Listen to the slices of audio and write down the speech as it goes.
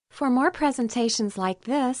For more presentations like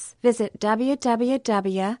this, visit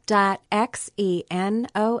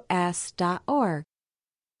www.xenos.org.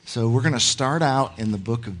 So we're going to start out in the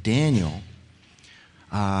book of Daniel,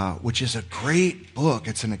 which is a great book.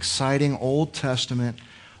 It's an exciting Old Testament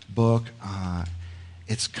book.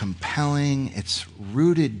 It's compelling. It's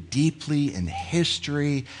rooted deeply in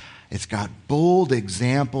history. It's got bold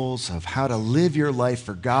examples of how to live your life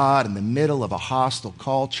for God in the middle of a hostile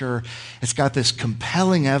culture. It's got this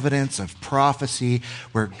compelling evidence of prophecy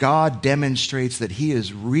where God demonstrates that he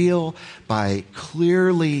is real by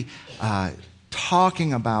clearly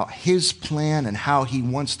talking about his plan and how he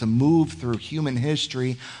wants to move through human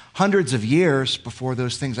history hundreds of years before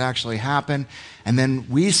those things actually happen. And then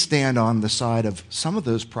we stand on the side of some of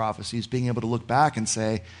those prophecies, being able to look back and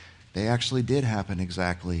say, they actually did happen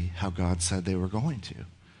exactly how God said they were going to.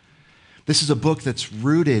 This is a book that's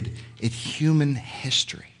rooted in human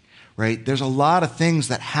history, right? There's a lot of things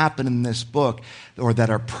that happen in this book or that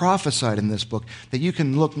are prophesied in this book that you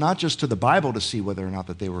can look not just to the Bible to see whether or not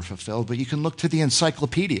that they were fulfilled, but you can look to the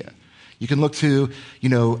encyclopedia. You can look to,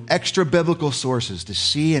 extra biblical sources to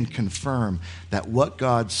see and confirm that what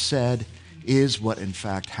God said is what in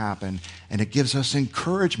fact happened. And it gives us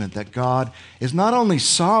encouragement that God is not only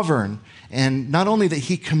sovereign and not only that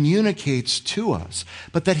he communicates to us,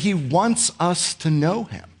 but that he wants us to know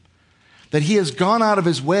him. That he has gone out of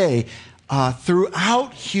his way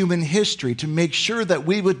throughout human history to make sure that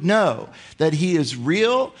we would know that he is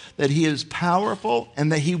real, that he is powerful,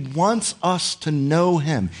 and that he wants us to know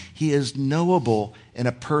him. He is knowable in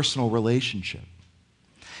a personal relationship.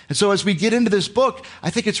 And so as we get into this book, I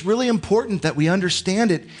think it's really important that we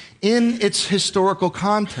understand it in its historical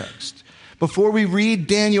context. Before we read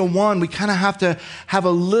Daniel 1, we kind of have to have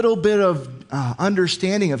a little bit of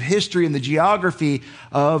understanding of history and the geography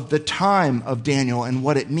of the time of Daniel and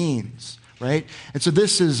what it means, right? And so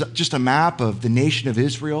this is just a map of the nation of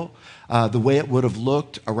Israel, the way it would have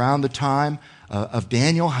looked around the time of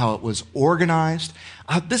Daniel, how it was organized.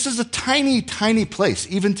 This is a tiny, tiny place,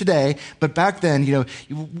 even today, but back then,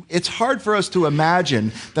 it's hard for us to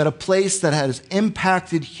imagine that a place that has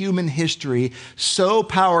impacted human history so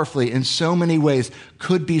powerfully in so many ways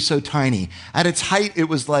could be so tiny. At its height, it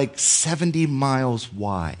was like 70 miles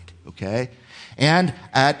wide, okay? And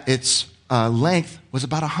at its length was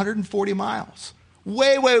about 140 miles.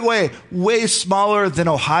 Way smaller than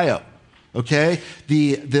Ohio, okay?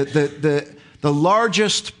 The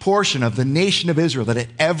largest portion of the nation of Israel that it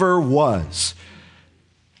ever was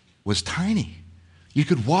tiny. You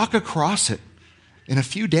could walk across it in a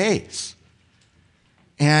few days.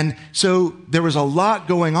 And so there was a lot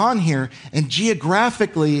going on here. And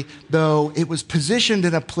geographically, though, it was positioned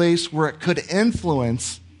in a place where it could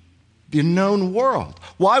influence the known world.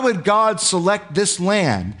 Why would God select this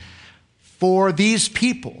land for these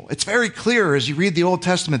people? It's very clear as you read the Old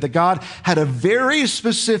Testament that God had a very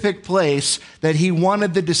specific place that he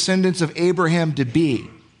wanted the descendants of Abraham to be.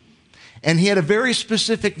 And he had a very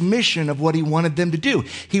specific mission of what he wanted them to do.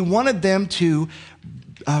 He wanted them to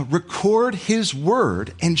record his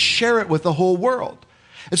word and share it with the whole world.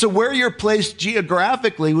 And so where you're placed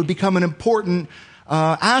geographically would become an important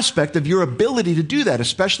aspect of your ability to do that,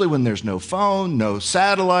 especially when there's no phone, no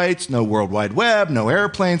satellites, no World Wide Web, no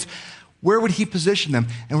airplanes. Where would he position them?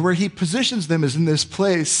 And where he positions them is in this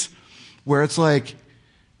place where it's like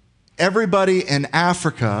everybody in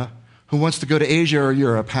Africa who wants to go to Asia or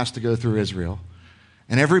Europe has to go through Israel.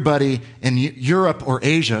 And everybody in Europe or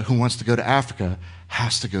Asia who wants to go to Africa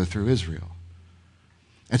has to go through Israel.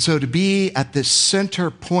 And so to be at this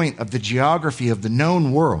center point of the geography of the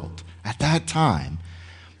known world at that time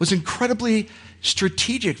was incredibly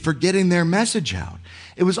strategic for getting their message out.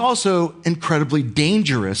 It was also incredibly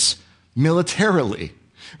dangerous militarily,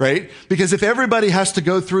 right? Because if everybody has to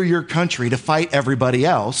go through your country to fight everybody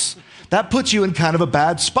else, that puts you in kind of a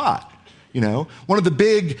bad spot. One of the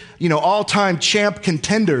big, all-time champ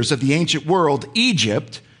contenders of the ancient world,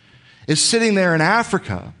 Egypt, is sitting there in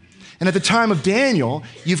Africa. And at the time of Daniel,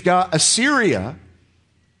 you've got Assyria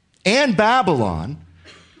and Babylon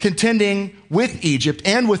contending with Egypt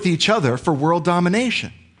and with each other for world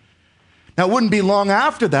domination. Now, it wouldn't be long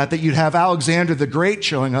after that you'd have Alexander the Great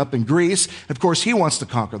showing up in Greece. Of course, he wants to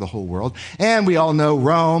conquer the whole world. And we all know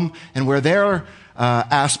Rome and where their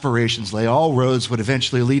aspirations lay. All roads would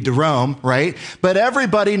eventually lead to Rome, right? But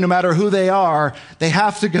everybody, no matter who they are, they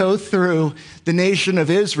have to go through the nation of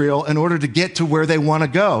Israel in order to get to where they want to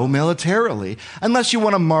go militarily, unless you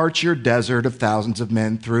want to march your desert of thousands of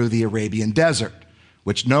men through the Arabian desert,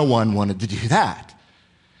 which no one wanted to do that.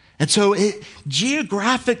 And so it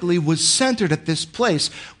geographically was centered at this place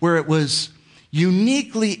where it was,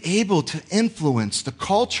 uniquely able to influence the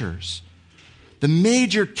cultures, the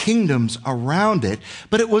major kingdoms around it,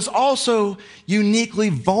 but it was also uniquely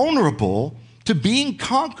vulnerable to being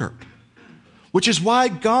conquered. Which is why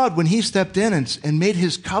God, when he stepped in and made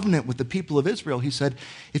his covenant with the people of Israel, he said,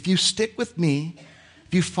 if you stick with me,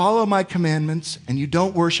 if you follow my commandments and you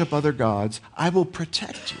don't worship other gods, I will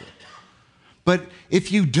protect you. But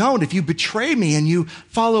if you don't, if you betray me and you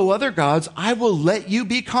follow other gods, I will let you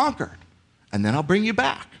be conquered. And then I'll bring you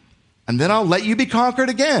back. And then I'll let you be conquered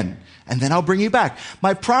again. And then I'll bring you back.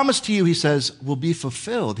 My promise to you, he says, will be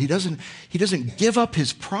fulfilled. He doesn't give up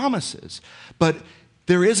his promises. But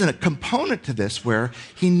there is a component to this where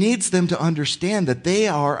he needs them to understand that they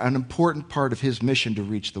are an important part of his mission to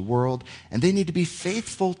reach the world, and they need to be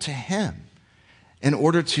faithful to him in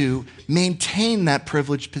order to maintain that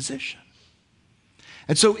privileged position.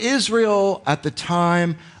 And so Israel at the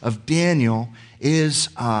time of Daniel is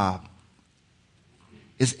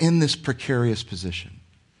in this precarious position.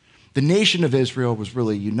 The nation of Israel was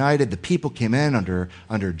really united. The people came in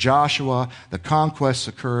under Joshua. The conquests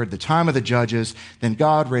occurred, the time of the judges. Then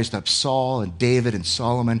God raised up Saul and David and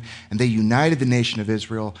Solomon, and they united the nation of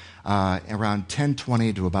Israel around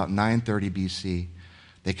 1020 to about 930 BC.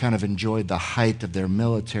 They kind of enjoyed the height of their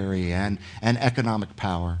military and economic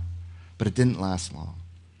power, but it didn't last long.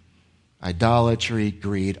 Idolatry,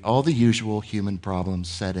 greed, all the usual human problems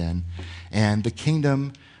set in, and the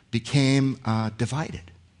kingdom became divided.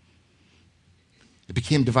 It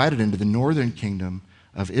became divided into the northern kingdom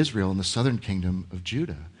of Israel and the southern kingdom of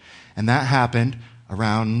Judah. And that happened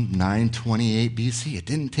around 928 BC. It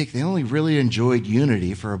didn't take, they only really enjoyed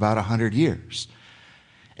unity for about 100 years.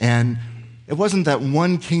 And it wasn't that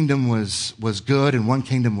one kingdom was good and one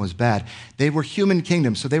kingdom was bad. They were human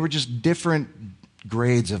kingdoms, so they were just different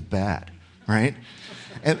grades of bad, right?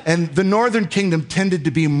 And the northern kingdom tended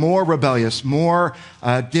to be more rebellious, more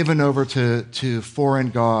given over to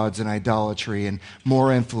foreign gods and idolatry, and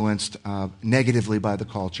more influenced negatively by the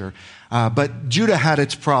culture. But Judah had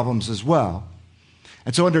its problems as well.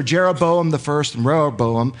 And so under Jeroboam the first and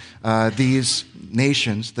Rehoboam, the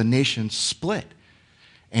nations split.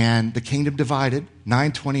 And the kingdom divided,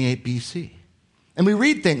 928 BC. And we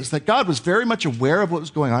read things that God was very much aware of what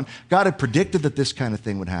was going on. God had predicted that this kind of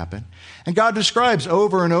thing would happen. And God describes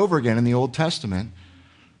over and over again in the Old Testament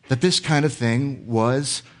that this kind of thing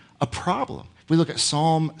was a problem. If we look at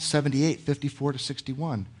Psalm 78, 54 to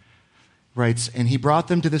 61, writes, and he brought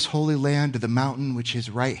them to this holy land, to the mountain which his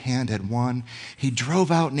right hand had won. He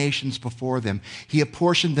drove out nations before them. He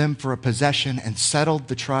apportioned them for a possession and settled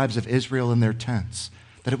the tribes of Israel in their tents.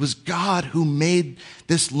 That it was God who made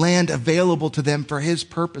this land available to them for his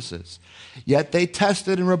purposes. Yet they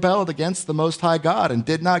tested and rebelled against the Most High God and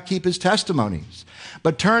did not keep his testimonies,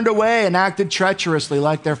 but turned away and acted treacherously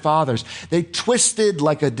like their fathers. They twisted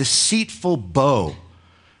like a deceitful bow,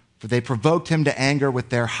 for they provoked him to anger with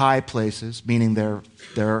their high places, meaning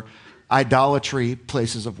their idolatry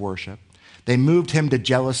places of worship. They moved him to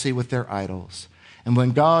jealousy with their idols. And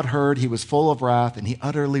when God heard, he was full of wrath, and he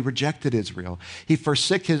utterly rejected Israel. He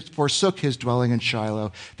forsook his dwelling in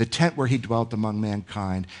Shiloh, the tent where he dwelt among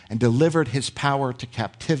mankind, and delivered his power to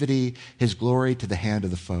captivity, his glory to the hand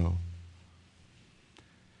of the foe.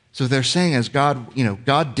 So they're saying as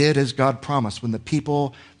God did as God promised when the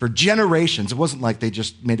people, for generations, it wasn't like they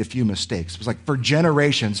just made a few mistakes. It was like for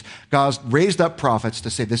generations, God raised up prophets to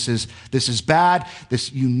say, this is bad.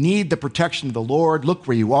 You need the protection of the Lord. Look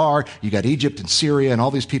where you are. You got Egypt and Syria and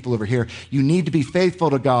all these people over here. You need to be faithful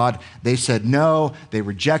to God. They said no. They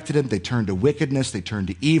rejected him. They turned to wickedness. They turned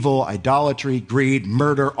to evil, idolatry, greed,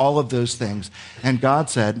 murder, all of those things. And God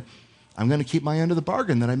said, I'm going to keep my end of the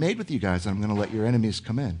bargain that I made with you guys. I'm going to let your enemies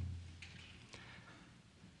come in.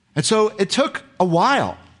 And so it took a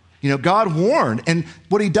while. God warned. And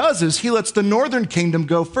what he does is he lets the northern kingdom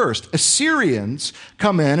go first. Assyrians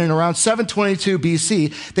come in, and around 722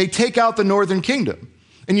 BC, they take out the northern kingdom.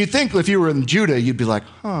 And you think if you were in Judah, you'd be like,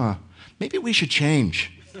 maybe we should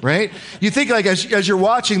change, right? You think like as you're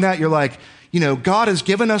watching that, you're like, God has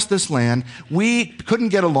given us this land. We couldn't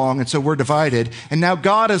get along, and so we're divided. And now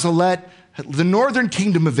God has the northern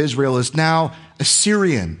kingdom of Israel is now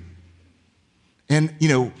Assyrian. And,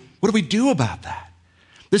 what do we do about that?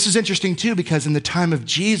 This is interesting, too, because in the time of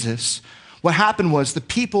Jesus, what happened was the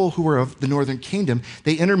people who were of the northern kingdom,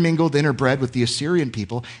 they interbred with the Assyrian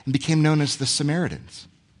people and became known as the Samaritans,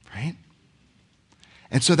 right?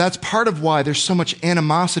 And so that's part of why there's so much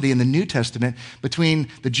animosity in the New Testament between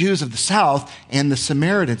the Jews of the South and the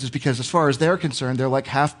Samaritans, is because as far as they're concerned, they're like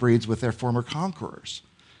half-breeds with their former conquerors.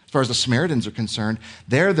 As far as the Samaritans are concerned,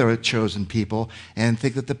 they're the chosen people and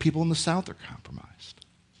think that the people in the South are compromised.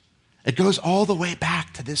 It goes all the way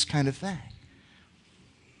back to this kind of thing.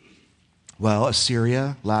 Well,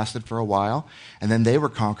 Assyria lasted for a while, and then they were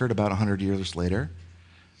conquered about 100 years later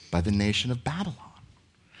by the nation of Babylon.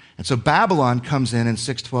 And so Babylon comes in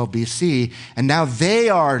 612 BC, and now they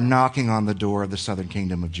are knocking on the door of the southern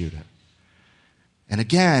kingdom of Judah. And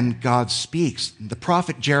again, God speaks. The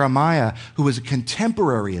prophet Jeremiah, who was a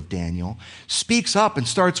contemporary of Daniel, speaks up and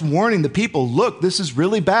starts warning the people, look, this is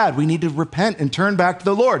really bad. We need to repent and turn back to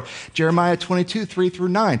the Lord. Jeremiah 22,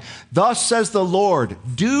 3-9. Thus says the Lord,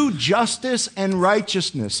 do justice and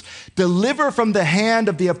righteousness. Deliver from the hand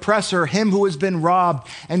of the oppressor him who has been robbed,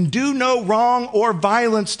 and do no wrong or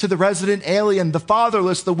violence to the resident alien, the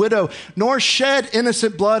fatherless, the widow, nor shed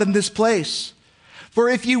innocent blood in this place. For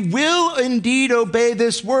if you will indeed obey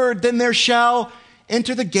this word, then there shall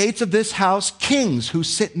enter the gates of this house kings who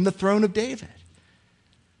sit in the throne of David.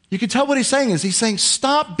 You can tell what he's saying is he's saying,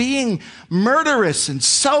 stop being murderous and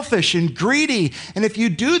selfish and greedy. And if you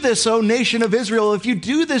do this, O nation of Israel, if you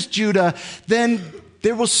do this, Judah, then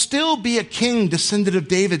there will still be a king descendant of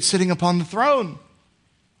David sitting upon the throne,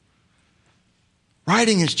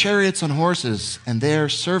 riding his chariots on horses and their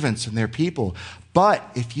servants and their people. But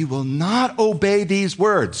if you will not obey these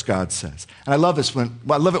words, God says, and I love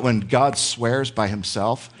it when God swears by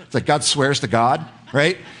himself. It's like God swears to God,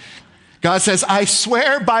 right? God says, I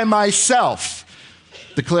swear by myself,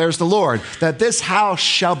 declares the Lord, that this house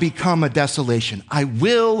shall become a desolation. I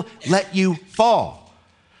will let you fall.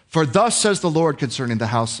 For thus says the Lord concerning the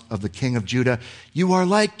house of the king of Judah, you are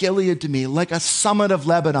like Gilead to me, like a summit of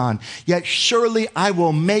Lebanon. Yet surely I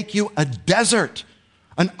will make you a desert,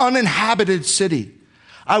 an uninhabited city.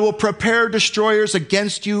 I will prepare destroyers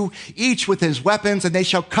against you, each with his weapons, and they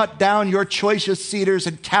shall cut down your choicest cedars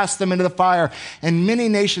and cast them into the fire. And many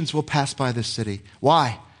nations will pass by this city.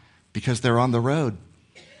 Why? Because they're on the road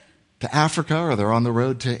to Africa or they're on the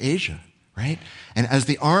road to Asia, right? And as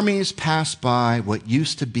the armies pass by what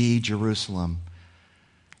used to be Jerusalem,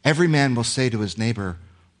 every man will say to his neighbor,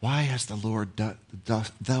 why has the Lord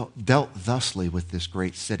dealt thusly with this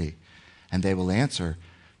great city? And they will answer,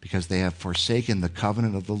 because they have forsaken the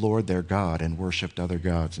covenant of the Lord their God and worshiped other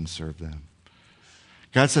gods and served them.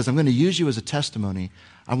 God says, I'm going to use you as a testimony.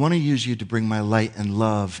 I want to use you to bring my light and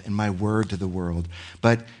love and my word to the world.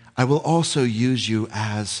 But I will also use you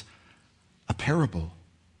as a parable,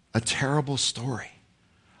 a terrible story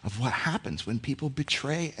of what happens when people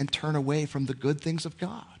betray and turn away from the good things of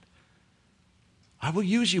God. I will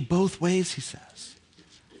use you both ways, he says.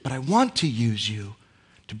 But I want to use you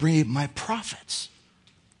to bring my prophets.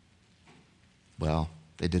 Well,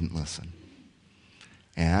 they didn't listen.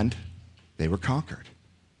 And they were conquered.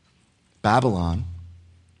 Babylon,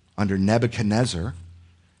 under Nebuchadnezzar,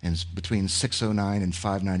 and between 609 and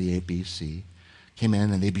 598 BC, came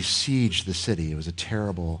in and they besieged the city. It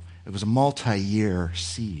was a multi-year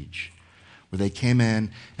siege where they came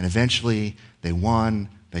in and eventually they won.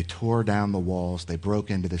 They tore down the walls. They broke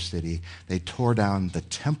into the city. They tore down the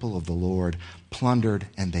temple of the Lord, plundered,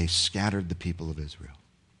 and they scattered the people of Israel,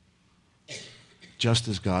 just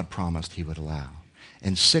as God promised he would allow.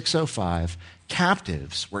 In 605,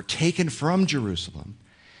 captives were taken from Jerusalem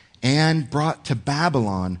and brought to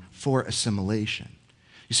Babylon for assimilation.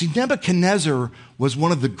 You see, Nebuchadnezzar was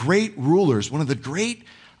one of the great rulers, one of the great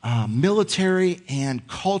military and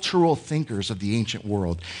cultural thinkers of the ancient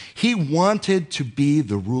world. He wanted to be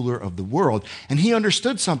the ruler of the world, and he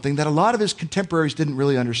understood something that a lot of his contemporaries didn't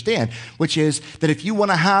really understand, which is that if you want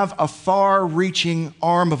to have a far-reaching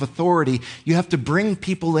arm of authority, you have to bring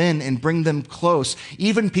people in and bring them close,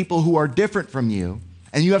 even people who are different from you,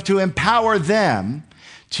 and you have to empower them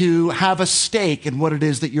to have a stake in what it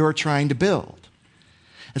is that you're trying to build.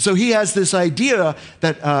 And so he has this idea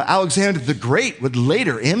that Alexander the Great would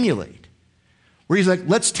later emulate, where he's like,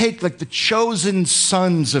 let's take like the chosen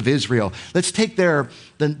sons of Israel, let's take the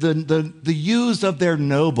youths of their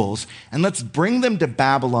nobles, and let's bring them to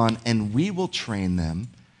Babylon, and we will train them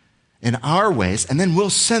in our ways, and then we'll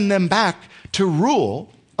send them back to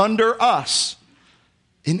rule under us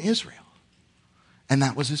in Israel. And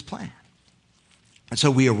that was his plan. And so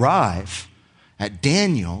we arrive at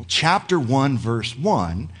Daniel chapter 1, verse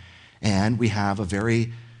 1, and we have a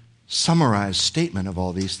very summarized statement of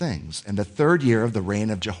all these things. In the 3rd year of the reign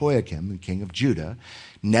of Jehoiakim, the king of Judah,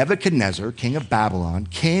 Nebuchadnezzar, king of Babylon,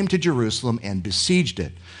 came to Jerusalem and besieged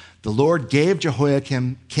it. The Lord gave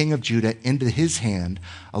Jehoiakim, king of Judah, into his hand,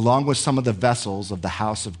 along with some of the vessels of the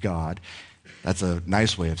house of God. That's a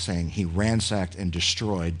nice way of saying he ransacked and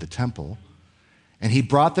destroyed the temple. And he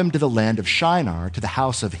brought them to the land of Shinar, to the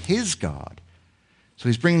house of his God. So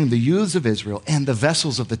he's bringing the youths of Israel and the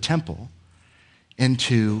vessels of the temple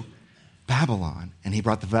into Babylon, and he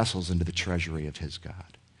brought the vessels into the treasury of his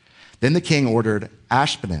God. Then the king ordered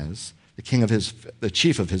Ashpenaz, the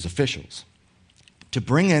chief of his officials, to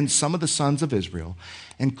bring in some of the sons of Israel,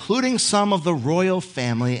 including some of the royal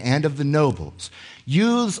family and of the nobles,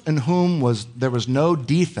 youths in whom there was no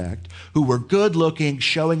defect, who were good-looking,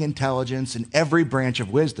 showing intelligence in every branch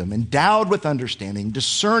of wisdom, endowed with understanding,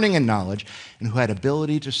 discerning in knowledge, and who had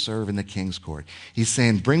ability to serve in the king's court. He's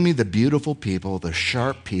saying, bring me the beautiful people, the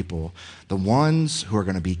sharp people, the ones who are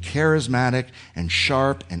going to be charismatic and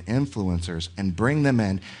sharp and influencers, and bring them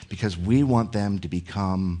in because we want them to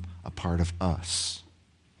become a part of us.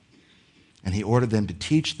 And he ordered them to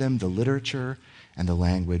teach them the literature and the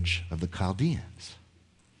language of the Chaldeans.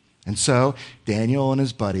 And so Daniel and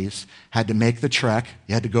his buddies had to make the trek.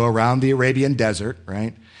 You had to go around the Arabian desert,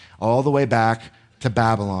 right? All the way back to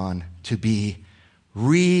Babylon to be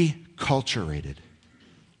reculturated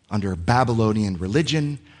under Babylonian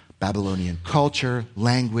religion, Babylonian culture,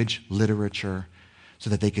 language, literature, so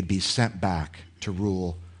that they could be sent back to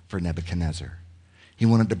rule for Nebuchadnezzar. He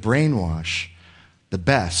wanted to brainwash the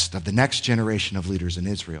best of the next generation of leaders in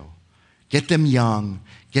Israel. Get them young,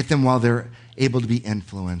 get them while they're able to be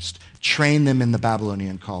influenced, train them in the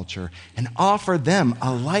Babylonian culture, and offer them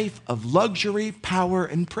a life of luxury, power,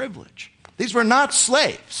 and privilege. These were not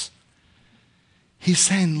slaves. He's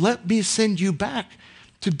saying, let me send you back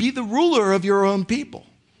to be the ruler of your own people,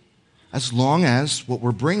 as long as what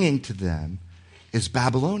we're bringing to them is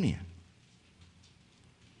Babylonian.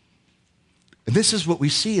 And this is what we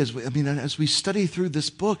see as we study through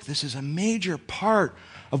this book. This is a major part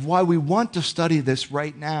of why we want to study this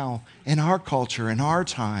right now in our culture, in our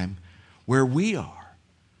time, where we are.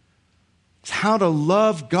 It's how to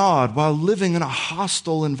love God while living in a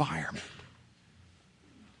hostile environment.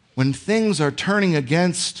 When things are turning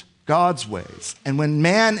against God's ways, and when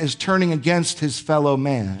man is turning against his fellow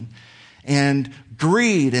man, and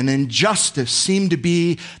greed and injustice seem to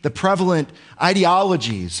be the prevalent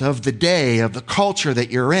ideologies of the day, of the culture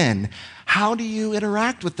that you're in, how do you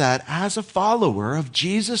interact with that as a follower of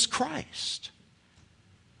Jesus Christ?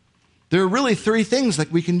 There are really three things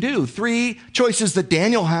that we can do, three choices that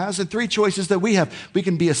Daniel has and three choices that we have. We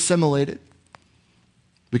can be assimilated,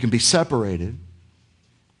 we can be separated,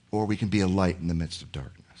 or we can be a light in the midst of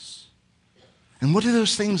darkness. And what do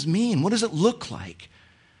those things mean? What does it look like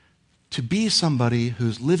to be somebody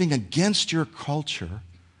who's living against your culture,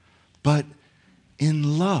 but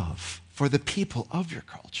in love for the people of your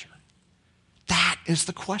culture? That is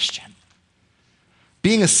the question.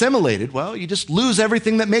 Being assimilated, well, you just lose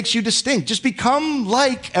everything that makes you distinct. Just become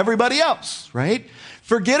like everybody else, right?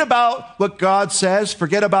 Forget about what God says.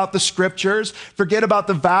 Forget about the scriptures. Forget about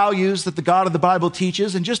the values that the God of the Bible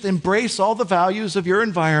teaches, and just embrace all the values of your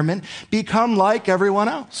environment. Become like everyone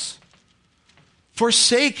else.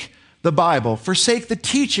 Forsake the Bible, forsake the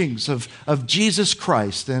teachings of Jesus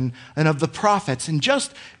Christ and of the prophets, and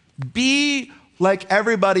just be like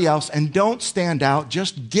everybody else and don't stand out.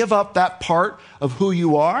 Just give up that part of who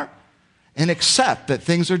you are and accept that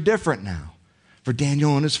things are different now. For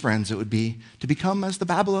Daniel and his friends, it would be to become as the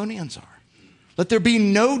Babylonians are. Let there be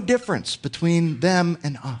no difference between them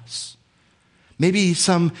and us. Maybe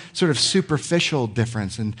some sort of superficial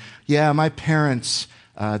difference. And yeah, my parents,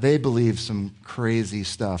 they believe some crazy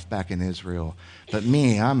stuff back in Israel. But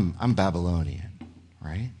me, I'm Babylonian,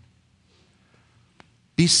 right?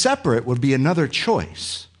 Be separate would be another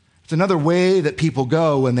choice. It's another way that people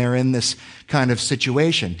go when they're in this kind of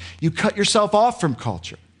situation. You cut yourself off from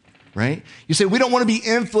culture, right? You say, we don't want to be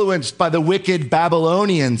influenced by the wicked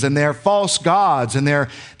Babylonians and their false gods and their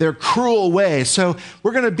cruel ways. So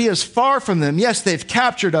we're going to be as far from them. Yes, they've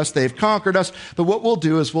captured us, they've conquered us, but what we'll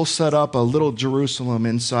do is we'll set up a little Jerusalem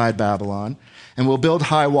inside Babylon, and we'll build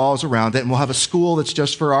high walls around it, and we'll have a school that's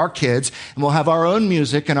just for our kids, and we'll have our own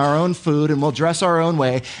music and our own food, and we'll dress our own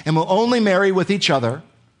way, and we'll only marry with each other,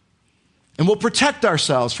 and we'll protect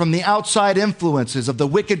ourselves from the outside influences of the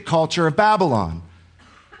wicked culture of Babylon.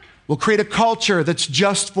 We'll create a culture that's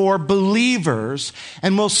just for believers,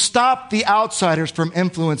 and we'll stop the outsiders from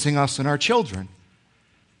influencing us and our children.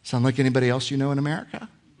 Sound like anybody else you know in America?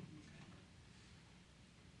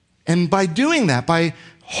 And by doing that, by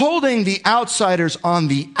holding the outsiders on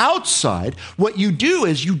the outside, what you do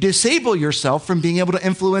is you disable yourself from being able to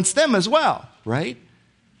influence them as well, right?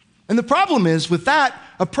 And the problem is with that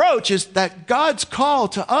approach is that God's call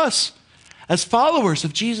to us as followers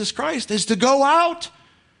of Jesus Christ is to go out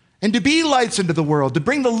and to be lights into the world, to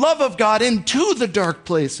bring the love of God into the dark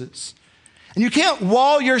places. And you can't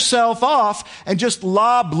wall yourself off and just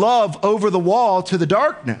lob love over the wall to the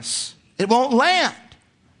darkness. It won't land.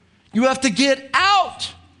 You have to get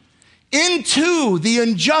out into the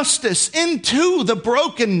injustice, into the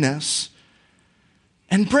brokenness,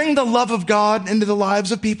 and bring the love of God into the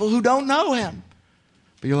lives of people who don't know him.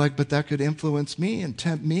 But you're like, but that could influence me and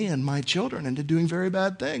tempt me and my children into doing very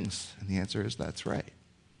bad things. And the answer is, that's right.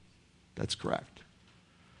 That's correct.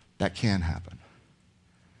 That can happen.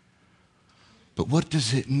 But what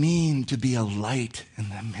does it mean to be a light in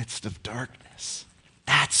the midst of darkness?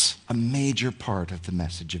 That's a major part of the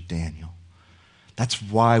message of Daniel. That's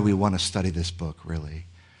why we want to study this book, really.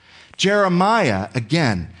 Jeremiah,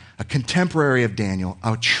 again, a contemporary of Daniel,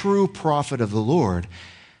 a true prophet of the Lord,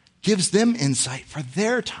 gives them insight for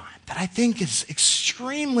their time that I think is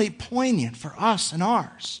extremely poignant for us and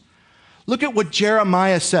ours. Look at what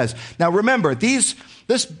Jeremiah says. Now remember, these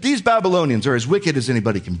Babylonians are as wicked as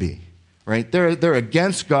anybody can be, right? They're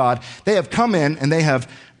against God. They have come in and they have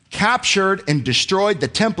captured and destroyed the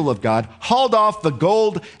temple of God, hauled off the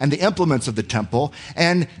gold and the implements of the temple,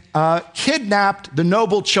 and kidnapped the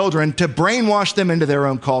noble children to brainwash them into their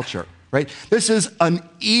own culture, right? This is an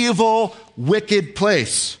evil, wicked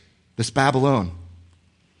place, this Babylon.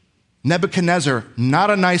 Nebuchadnezzar, not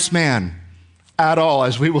a nice man at all,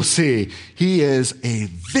 as we will see. He is a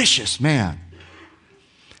vicious man.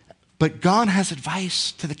 But God has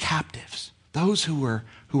advice to the captives, those who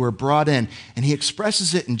were brought in. And he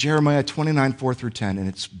expresses it in Jeremiah 29, 4-10, and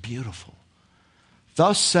it's beautiful.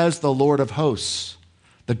 Thus says the Lord of hosts,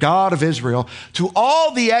 the God of Israel, to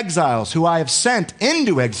all the exiles who I have sent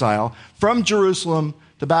into exile from Jerusalem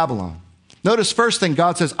to Babylon. Notice first thing,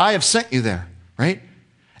 God says, I have sent you there, right?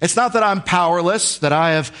 It's not that I'm powerless, that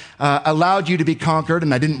I have allowed you to be conquered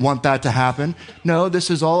and I didn't want that to happen. No, this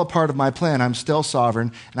is all a part of my plan. I'm still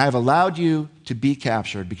sovereign, and I have allowed you to be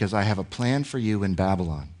captured because I have a plan for you in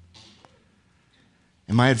Babylon.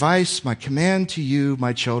 And my advice, my command to you,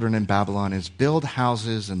 my children in Babylon, is build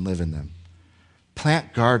houses and live in them.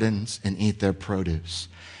 Plant gardens and eat their produce.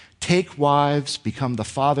 Take wives, become the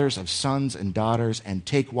fathers of sons and daughters, and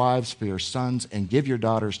take wives for your sons and give your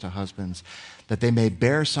daughters to husbands, that they may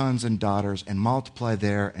bear sons and daughters and multiply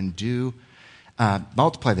there and do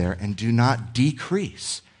not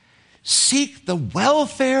decrease. Seek the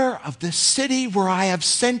welfare of the city where I have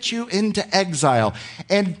sent you into exile,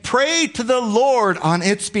 and pray to the Lord on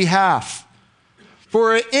its behalf.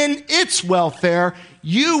 For in its welfare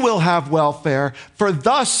you will have welfare. For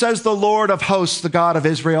thus says the Lord of hosts, the God of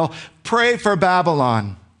Israel, pray for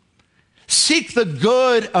Babylon. Seek the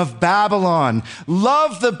good of Babylon.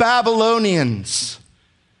 Love the Babylonians.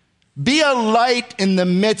 Be a light in the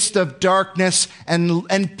midst of darkness,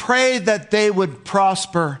 and pray that they would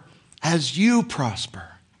prosper as you prosper.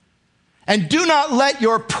 And do not let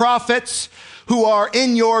your prophets who are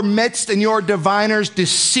in your midst and your diviners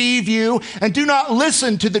deceive you, and do not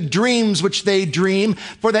listen to the dreams which they dream,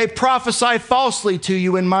 for they prophesy falsely to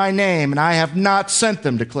you in my name, and I have not sent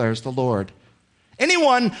them, declares the Lord.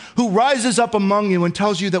 Anyone who rises up among you and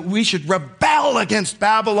tells you that we should rebel against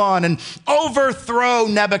Babylon and overthrow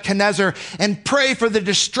Nebuchadnezzar and pray for the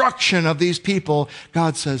destruction of these people,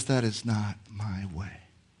 God says that is not my way.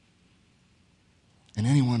 And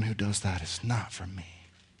anyone who does that is not from me.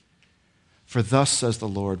 For thus says the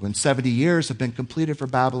Lord, when 70 years have been completed for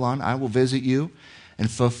Babylon, I will visit you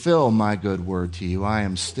and fulfill my good word to you. I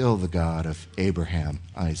am still the God of Abraham,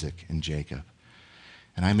 Isaac, and Jacob.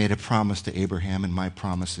 And I made a promise to Abraham, and my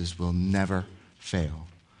promises will never fail.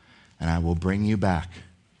 And I will bring you back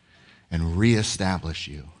and reestablish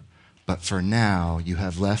you. But for now, you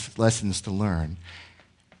have lessons to learn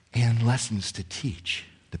and lessons to teach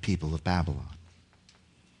the people of Babylon.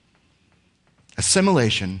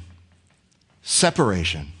 Assimilation,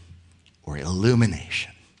 separation, or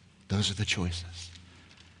illumination. Those are the choices.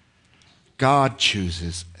 God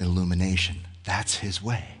chooses illumination. That's his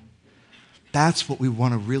way. That's what we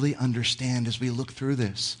want to really understand as we look through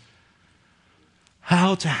this.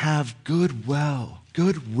 How to have goodwill,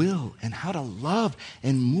 and how to love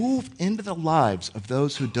and move into the lives of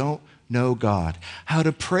those who don't know God. How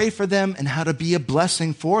to pray for them and how to be a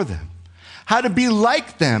blessing for them. How to be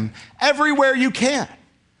like them everywhere you can.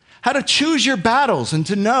 How to choose your battles and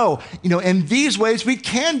to know, in these ways we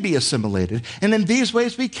can be assimilated, and in these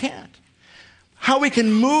ways we can't. How we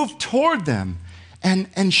can move toward them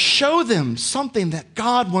and show them something that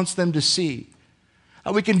God wants them to see.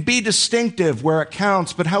 How we can be distinctive where it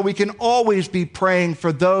counts, but how we can always be praying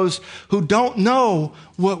for those who don't know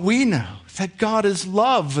what we know, that God is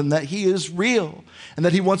love and that he is real and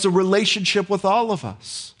that he wants a relationship with all of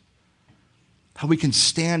us. How we can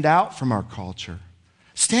stand out from our culture,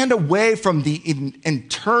 stand away from the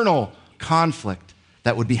internal conflict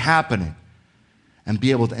that would be happening and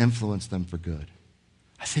be able to influence them for good.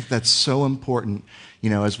 I think that's so important,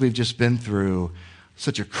 as we've just been through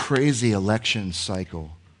such a crazy election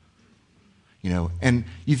cycle. And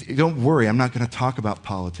don't worry, I'm not going to talk about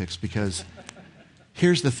politics, because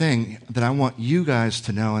here's the thing that I want you guys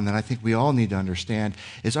to know, and that I think we all need to understand,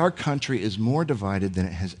 is our country is more divided than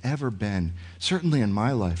it has ever been, certainly in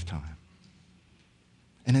my lifetime.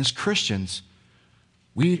 And as Christians,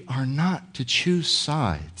 we are not to choose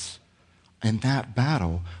sides in that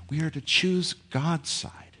battle. We are to choose God's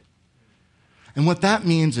side. And what that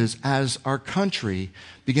means is, as our country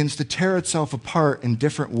begins to tear itself apart in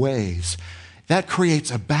different ways, that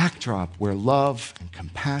creates a backdrop where love and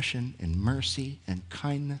compassion and mercy and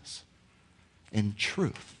kindness and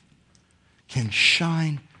truth can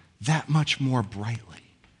shine that much more brightly.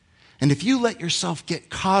 And if you let yourself get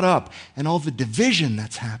caught up in all the division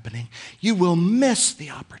that's happening, you will miss the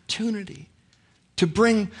opportunity to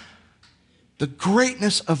bring the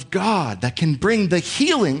greatness of God that can bring the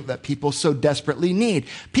healing that people so desperately need.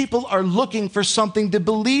 People are looking for something to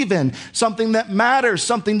believe in, something that matters,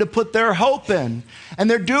 something to put their hope in. And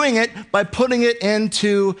they're doing it by putting it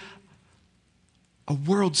into a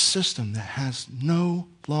world system that has no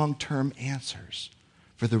long-term answers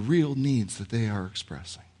for the real needs that they are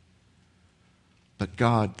expressing. But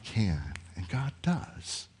God can, and God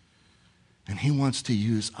does. And He wants to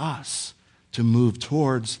use us to move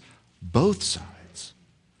towards both sides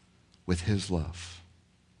with His love.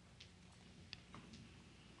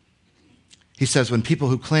 He says, when people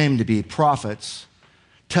who claim to be prophets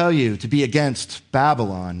tell you to be against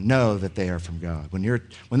Babylon, know that they are from God.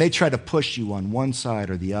 When they try to push you on one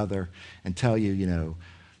side or the other and tell you,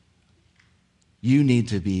 you need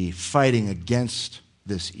to be fighting against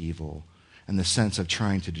this evil in the sense of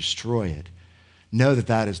trying to destroy it, know that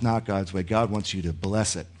that is not God's way. God wants you to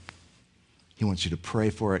bless it. He wants you to pray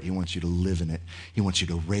for it. He wants you to live in it. He wants you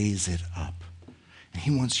to raise it up. And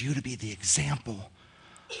He wants you to be the example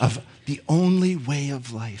of the only way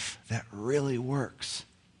of life that really works,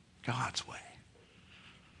 God's way.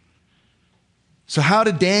 So how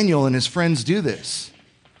did Daniel and his friends do this?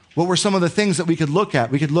 What were some of the things that we could look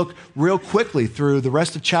at? We could look real quickly through the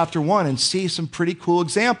rest of chapter 1 and see some pretty cool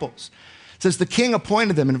examples. It says, the king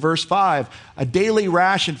appointed them, in verse 5, a daily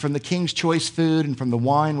ration from the king's choice food and from the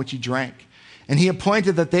wine which he drank. And he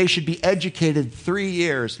appointed that they should be educated 3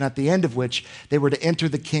 years, and at the end of which they were to enter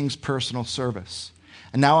the king's personal service.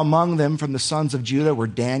 And now among them from the sons of Judah were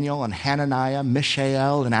Daniel and Hananiah,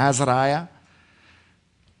 Mishael and Azariah,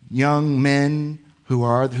 young men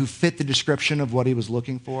who fit the description of what he was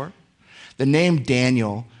looking for. The name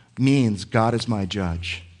Daniel means God is my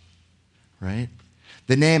judge, right?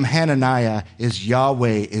 The name Hananiah is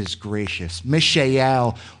Yahweh is gracious.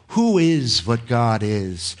 Mishael, who is what God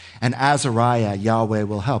is? And Azariah, Yahweh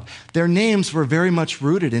will help. Their names were very much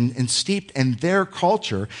rooted and steeped in their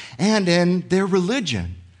culture and in their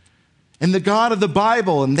religion, and the God of the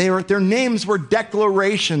Bible. And their names were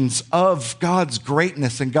declarations of God's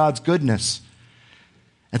greatness and God's goodness.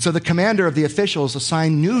 And so the commander of the officials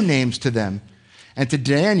assigned new names to them. And to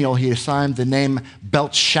Daniel, he assigned the name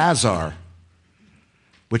Belteshazzar,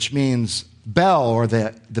 which means Bel, or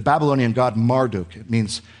the Babylonian god Marduk. It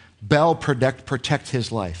means Bel, protect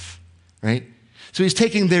his life, right? So he's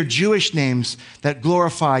taking their Jewish names that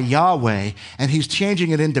glorify Yahweh, and he's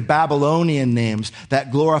changing it into Babylonian names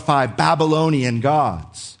that glorify Babylonian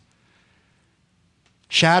gods.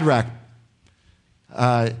 Shadrach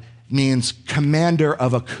means commander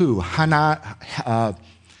of a coup.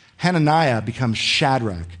 Hananiah becomes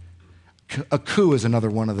Shadrach. A coup is another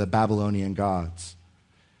one of the Babylonian gods.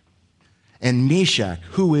 And Meshach,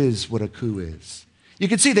 who is what a coup is. You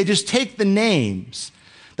can see they just take the names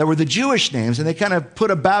that were the Jewish names and they kind of put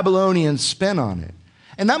a Babylonian spin on it.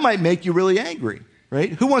 And that might make you really angry, right?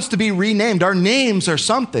 Who wants to be renamed? Our names are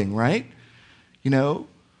something, right?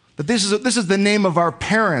 But this is the name of our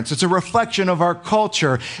parents. It's a reflection of our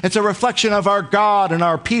culture. It's a reflection of our God and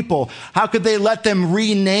our people. How could they let them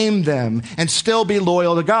rename them and still be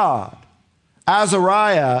loyal to God?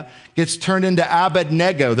 Azariah gets turned into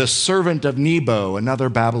Abednego, the servant of Nebo, another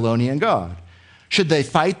Babylonian god. Should they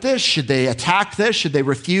fight this? Should they attack this? Should they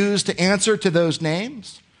refuse to answer to those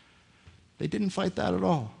names? They didn't fight that at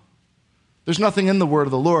all. There's nothing in the word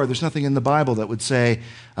of the Lord, there's nothing in the Bible that would say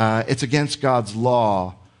it's against God's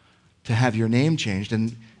law to have your name changed.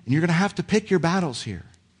 And you're going to have to pick your battles here.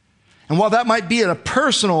 And while that might be a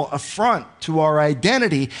personal affront to our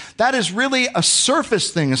identity, that is really a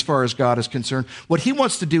surface thing as far as God is concerned. What He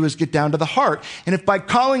wants to do is get down to the heart. And if by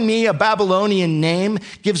calling me a Babylonian name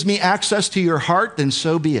gives me access to your heart, then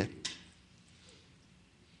so be it.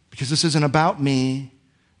 Because this isn't about me,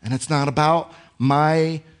 and it's not about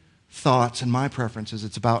my thoughts and my preferences.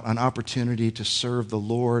 It's about an opportunity to serve the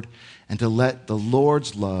Lord and to let the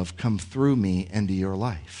Lord's love come through me into your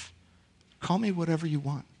life. Call me whatever you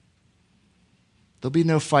want. There'll be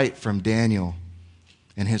no fight from Daniel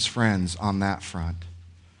and his friends on that front.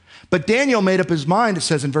 But Daniel made up his mind, it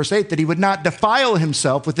says in verse 8, that he would not defile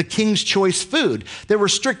himself with the king's choice food. There were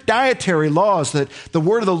strict dietary laws that the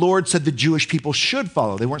word of the Lord said the Jewish people should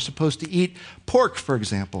follow. They weren't supposed to eat pork, for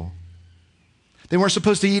example. They weren't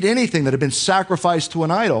supposed to eat anything that had been sacrificed to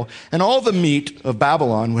an idol, and all the meat of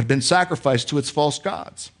Babylon had been sacrificed to its false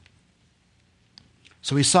gods.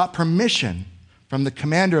 So he sought permission from the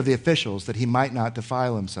commander of the officials that he might not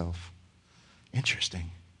defile himself.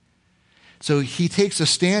 Interesting. So he takes a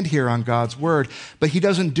stand here on God's word, but he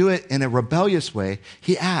doesn't do it in a rebellious way.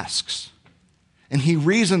 He asks, and he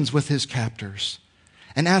reasons with his captors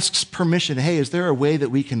and asks permission. Hey, is there a way that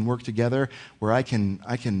we can work together where I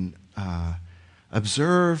can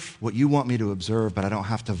observe what you want me to observe, but I don't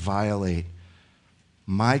have to violate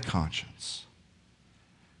my conscience?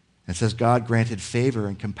 It says God granted favor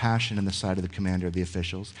and compassion in the sight of the commander of the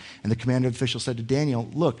officials. And the commander of the officials said to Daniel,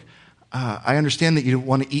 look, I understand that you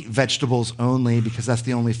want to eat vegetables only because that's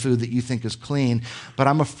the only food that you think is clean, but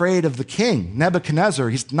I'm afraid of the king, Nebuchadnezzar.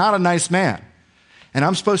 He's not a nice man. And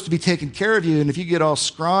I'm supposed to be taking care of you, and if you get all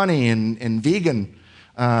scrawny and vegan,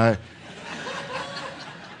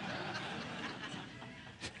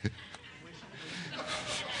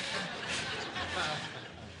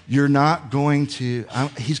 you're not going to,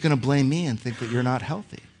 he's going to blame me and think that you're not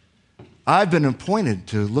healthy. I've been appointed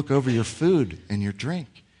to look over your food and your drink.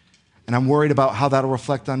 And I'm worried about how that'll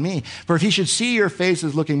reflect on me. For if he should see your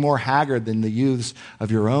faces looking more haggard than the youths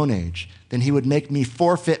of your own age, then he would make me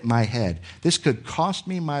forfeit my head. This could cost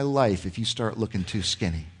me my life if you start looking too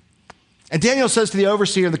skinny. And Daniel says to the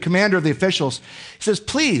overseer, the commander of the officials, he says,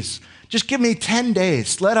 please, just give me 10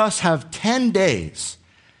 days. Let us have 10 days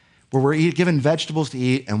where we're given vegetables to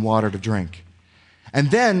eat and water to drink. And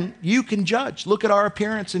then you can judge. Look at our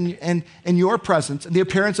appearance and your presence and the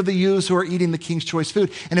appearance of the youths who are eating the king's choice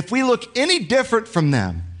food. And if we look any different from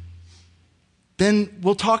them, then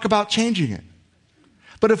we'll talk about changing it.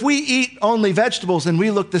 But if we eat only vegetables and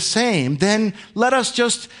we look the same, then let us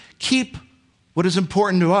just keep what is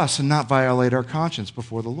important to us and not violate our conscience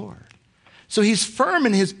before the Lord. So he's firm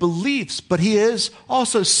in his beliefs, but he is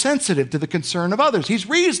also sensitive to the concern of others. He's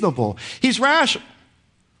reasonable. He's rational,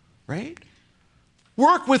 right?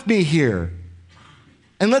 Work with me here,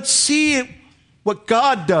 and let's see what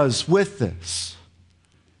God does with this.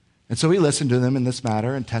 And so he listened to them in this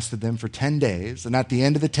matter and tested them for 10 days. And at the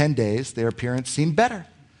end of the 10 days, their appearance seemed better.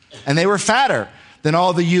 And they were fatter than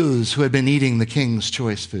all the youths who had been eating the king's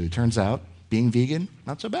choice food. Turns out, being vegan,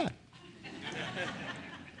 not so bad.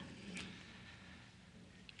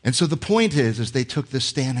 And so the point is they took this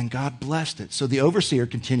stand and God blessed it. So the overseer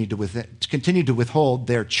continued to withhold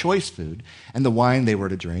their choice food and the wine they were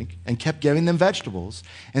to drink and kept giving them vegetables.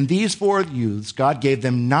 And these 4 youths, God gave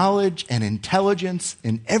them knowledge and intelligence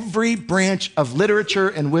in every branch of literature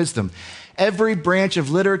and wisdom. Every branch of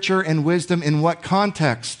literature and wisdom in what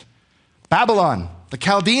context? Babylon, the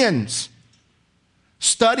Chaldeans.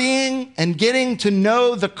 Studying and getting to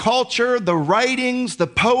know the culture, the writings, the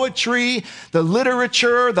poetry, the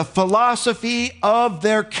literature, the philosophy of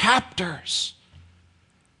their captors.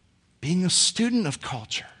 Being a student of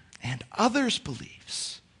culture and others'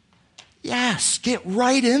 beliefs. Yes, get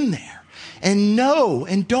right in there and know,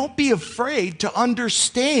 and don't be afraid to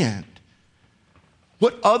understand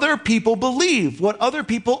what other people believe, what other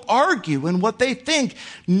people argue, and what they think.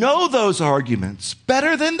 Know those arguments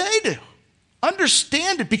better than they do.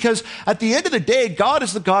 Understand it, because at the end of the day, God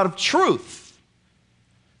is the God of truth.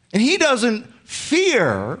 And he doesn't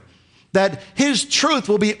fear that his truth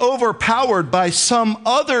will be overpowered by some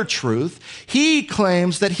other truth. He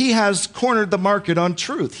claims that he has cornered the market on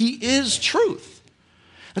truth. He is truth.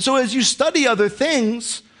 And so as you study other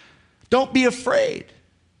things, don't be afraid.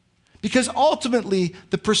 Because ultimately,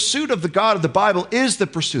 the pursuit of the God of the Bible is the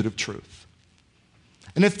pursuit of truth.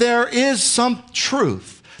 And if there is some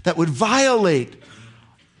truth that would violate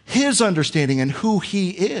his understanding and who he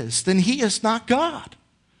is, then he is not God.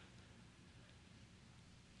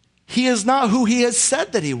 He is not who he has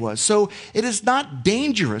said that he was. So it is not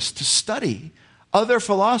dangerous to study other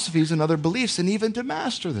philosophies and other beliefs and even to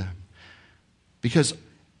master them. Because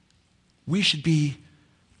we should be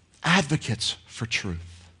advocates for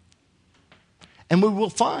truth. And what we'll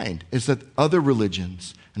find is that other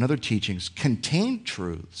religions and other teachings contain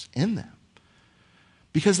truths in them.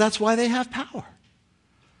 Because that's why they have power.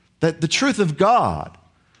 That the truth of God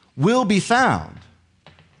will be found.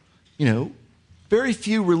 You know, very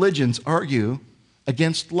few religions argue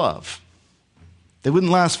against love. They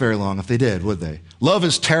wouldn't last very long if they did, would they? Love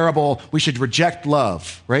is terrible. We should reject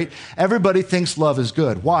love, right? Everybody thinks love is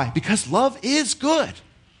good. Why? Because love is good.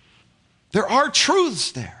 There are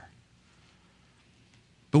truths there.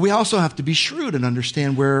 But we also have to be shrewd and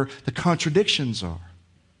understand where the contradictions are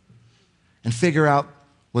and figure out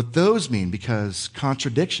what those mean, because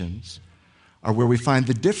contradictions are where we find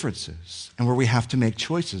the differences and where we have to make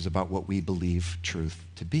choices about what we believe truth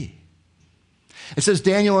to be. It says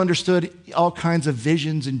Daniel understood all kinds of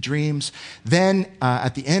visions and dreams. Then,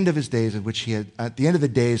 at the end of his days, at the end of the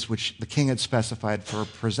days which the king had specified for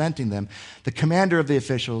presenting them, the commander of the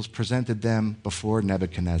officials presented them before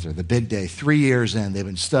Nebuchadnezzar. The big day, 3 years in, they've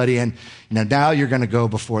been studying. Now you're going to go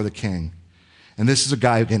before the king. And this is a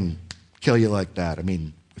guy who can kill you like that. I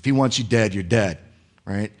mean, if he wants you dead, you're dead,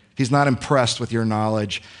 right? If he's not impressed with your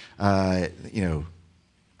knowledge, there's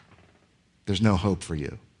no hope for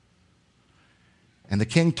you. And the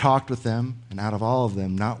king talked with them, and out of all of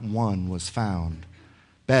them, not one was found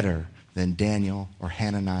better than Daniel or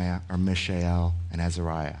Hananiah or Mishael and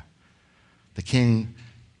Azariah. The king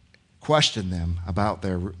questioned them about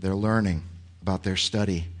their learning, about their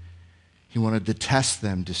study. He wanted to test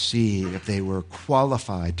them to see if they were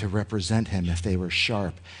qualified to represent him, if they were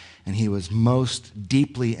sharp. And he was most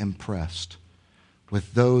deeply impressed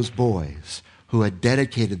with those boys who had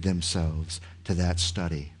dedicated themselves to that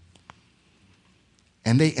study.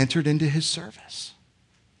 And they entered into his service,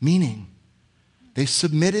 meaning they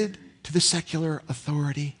submitted to the secular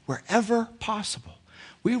authority wherever possible.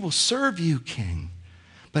 We will serve you, king.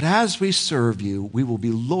 But as we serve you, we will be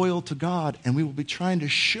loyal to God, and we will be trying to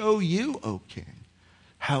show you, O king,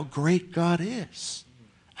 how great God is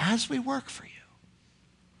as we work for you.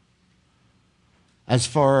 As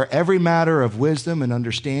for every matter of wisdom and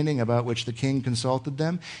understanding about which the king consulted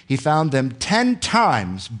them, he found them 10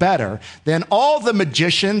 times better than all the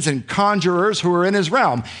magicians and conjurers who were in his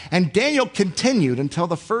realm. And Daniel continued until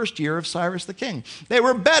the first year of Cyrus the king. They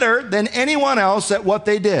were better than anyone else at what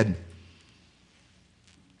they did.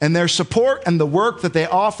 And their support and the work that they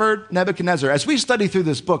offered Nebuchadnezzar. As we study through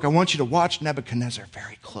this book, I want you to watch Nebuchadnezzar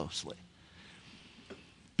very closely.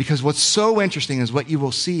 Because what's so interesting is what you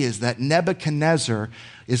will see is that Nebuchadnezzar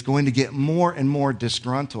is going to get more and more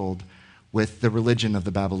disgruntled with the religion of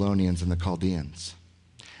the Babylonians and the Chaldeans.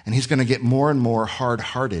 And he's going to get more and more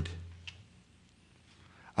hard-hearted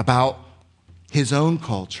about his own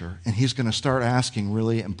culture. And he's going to start asking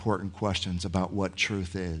really important questions about what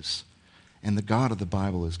truth is. And the God of the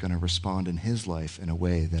Bible is going to respond in his life in a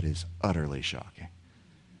way that is utterly shocking.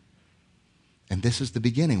 And this is the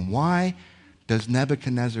beginning. Why does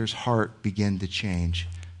Nebuchadnezzar's heart begin to change?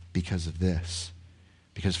 Because of this.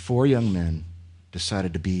 Because 4 young men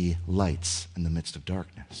decided to be lights in the midst of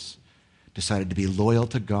darkness, decided to be loyal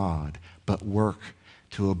to God, but work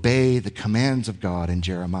to obey the commands of God in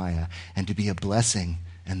Jeremiah and to be a blessing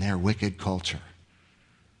in their wicked culture.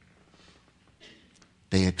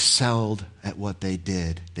 They excelled at what they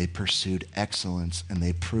did. They pursued excellence, and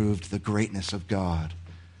they proved the greatness of God,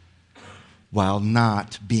 while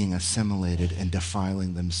not being assimilated and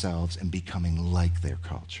defiling themselves and becoming like their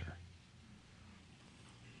culture.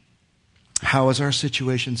 How is our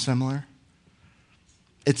situation similar?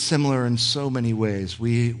 It's similar in so many ways.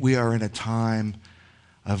 We are in a time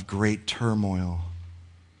of great turmoil.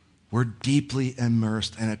 We're deeply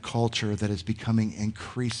immersed in a culture that is becoming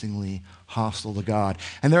increasingly hostile to God.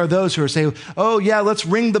 And there are those who are saying, oh yeah, let's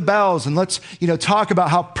ring the bells and let's talk about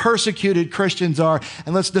how persecuted Christians are,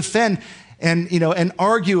 and let's defend and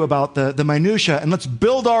argue about the minutia, and let's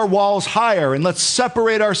build our walls higher, and let's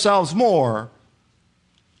separate ourselves more.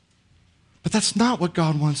 But that's not what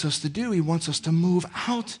God wants us to do. He wants us to move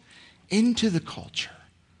out into the culture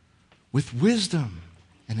with wisdom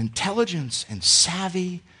and intelligence and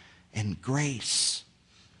savvy and grace,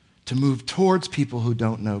 to move towards people who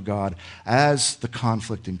don't know God as the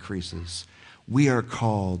conflict increases. We are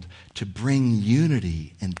called to bring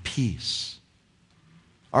unity and peace.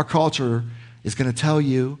 Our culture is going to tell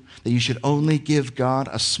you that you should only give God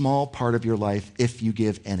a small part of your life if you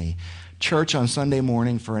give any. Church on Sunday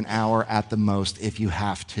morning for an hour at the most if you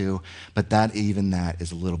have to, but even that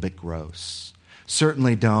is a little bit gross.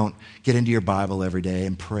 Certainly don't get into your Bible every day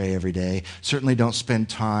and pray every day. Certainly don't spend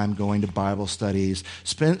time going to Bible studies.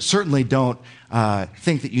 Certainly don't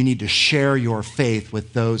think that you need to share your faith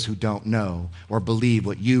with those who don't know or believe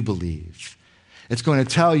what you believe. It's going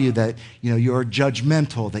to tell you that you're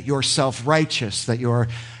judgmental, that you're self-righteous, that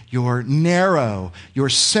you're narrow, you're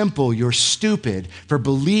simple, you're stupid for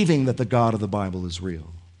believing that the God of the Bible is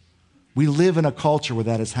real. We live in a culture where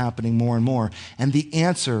that is happening more and more. And the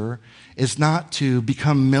answer is not to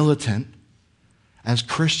become militant as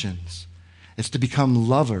Christians. It's to become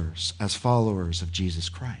lovers as followers of Jesus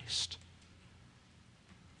Christ.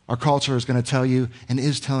 Our culture is going to tell you, and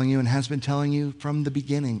is telling you, and has been telling you from the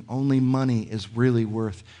beginning, only money is really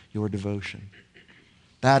worth your devotion.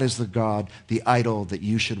 That is the God, the idol that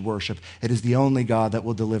you should worship. It is the only God that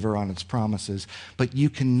will deliver on its promises. But you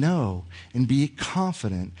can know and be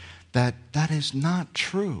confident that that is not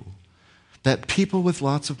true. That people with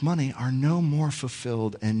lots of money are no more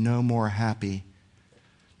fulfilled and no more happy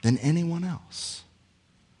than anyone else.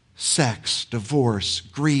 Sex, divorce,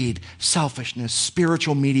 greed, selfishness,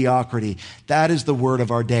 spiritual mediocrity. That is the word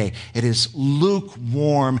of our day. It is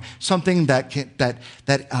lukewarm, something that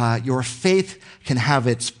your faith can have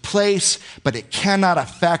its place, but it cannot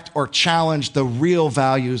affect or challenge the real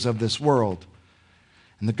values of this world.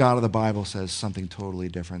 And the God of the Bible says something totally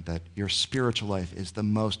different, that your spiritual life is the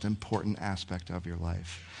most important aspect of your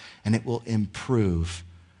life, and it will improve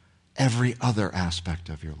every other aspect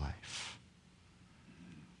of your life.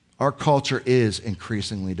 Our culture is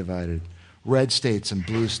increasingly divided. Red states and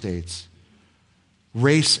blue states,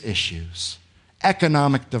 race issues,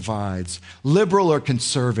 economic divides, liberal or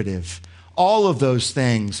conservative. All of those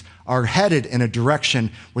things are headed in a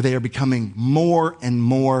direction where they are becoming more and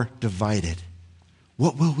more divided.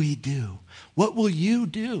 What will we do? What will you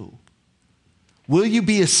do? Will you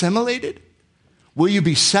be assimilated? Will you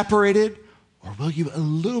be separated? Or will you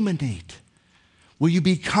illuminate? Will you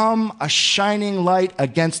become a shining light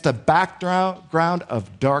against a background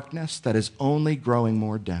of darkness that is only growing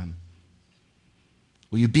more dim?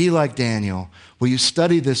 Will you be like Daniel? Will you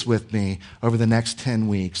study this with me over the next 10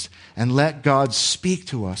 weeks and let God speak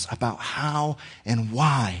to us about how and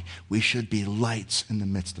why we should be lights in the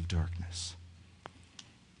midst of darkness?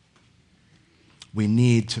 We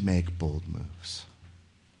need to make bold moves.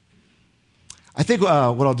 I think what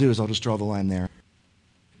I'll do is I'll just draw the line there.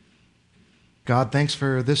 God, thanks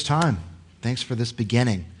for this time. Thanks for this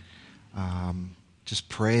beginning. Just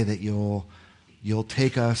pray that you'll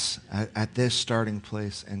take us at this starting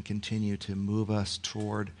place and continue to move us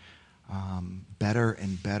toward better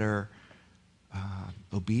and better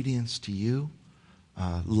obedience to you,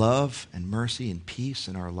 love and mercy and peace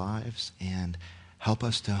in our lives, and help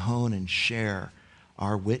us to hone and share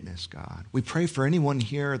our witness, God. We pray for anyone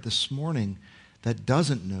here this morning that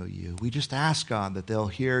doesn't know you. We just ask, God, that they'll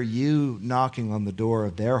hear you knocking on the door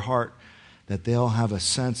of their heart, that they'll have a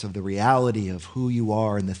sense of the reality of who you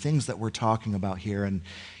are and the things that we're talking about here. And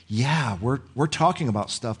yeah, we're talking about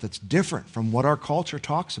stuff that's different from what our culture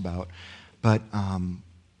talks about, but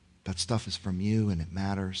that stuff is from you and it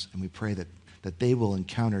matters. And we pray that they will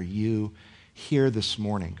encounter you here this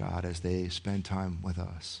morning, God, as they spend time with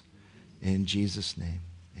us. In Jesus' name,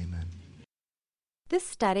 amen. This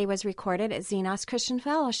study was recorded at Xenos Christian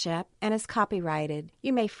Fellowship and is copyrighted.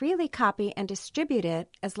 You may freely copy and distribute it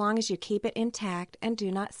as long as you keep it intact and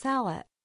do not sell it.